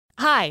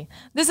Hi,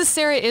 this is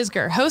Sarah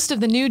Isger, host of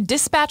the new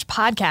Dispatch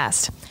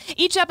podcast.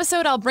 Each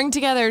episode, I'll bring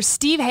together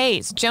Steve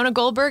Hayes, Jonah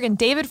Goldberg, and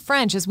David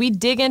French as we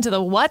dig into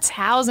the what's,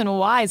 hows, and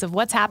whys of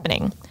what's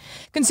happening.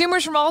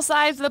 Consumers from all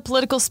sides of the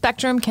political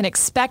spectrum can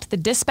expect the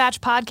Dispatch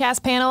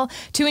podcast panel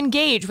to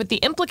engage with the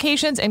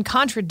implications and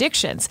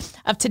contradictions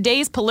of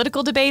today's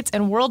political debates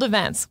and world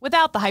events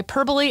without the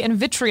hyperbole and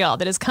vitriol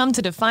that has come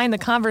to define the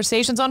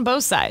conversations on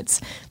both sides.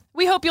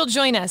 We hope you'll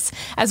join us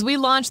as we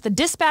launch the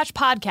Dispatch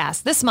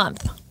podcast this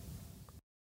month.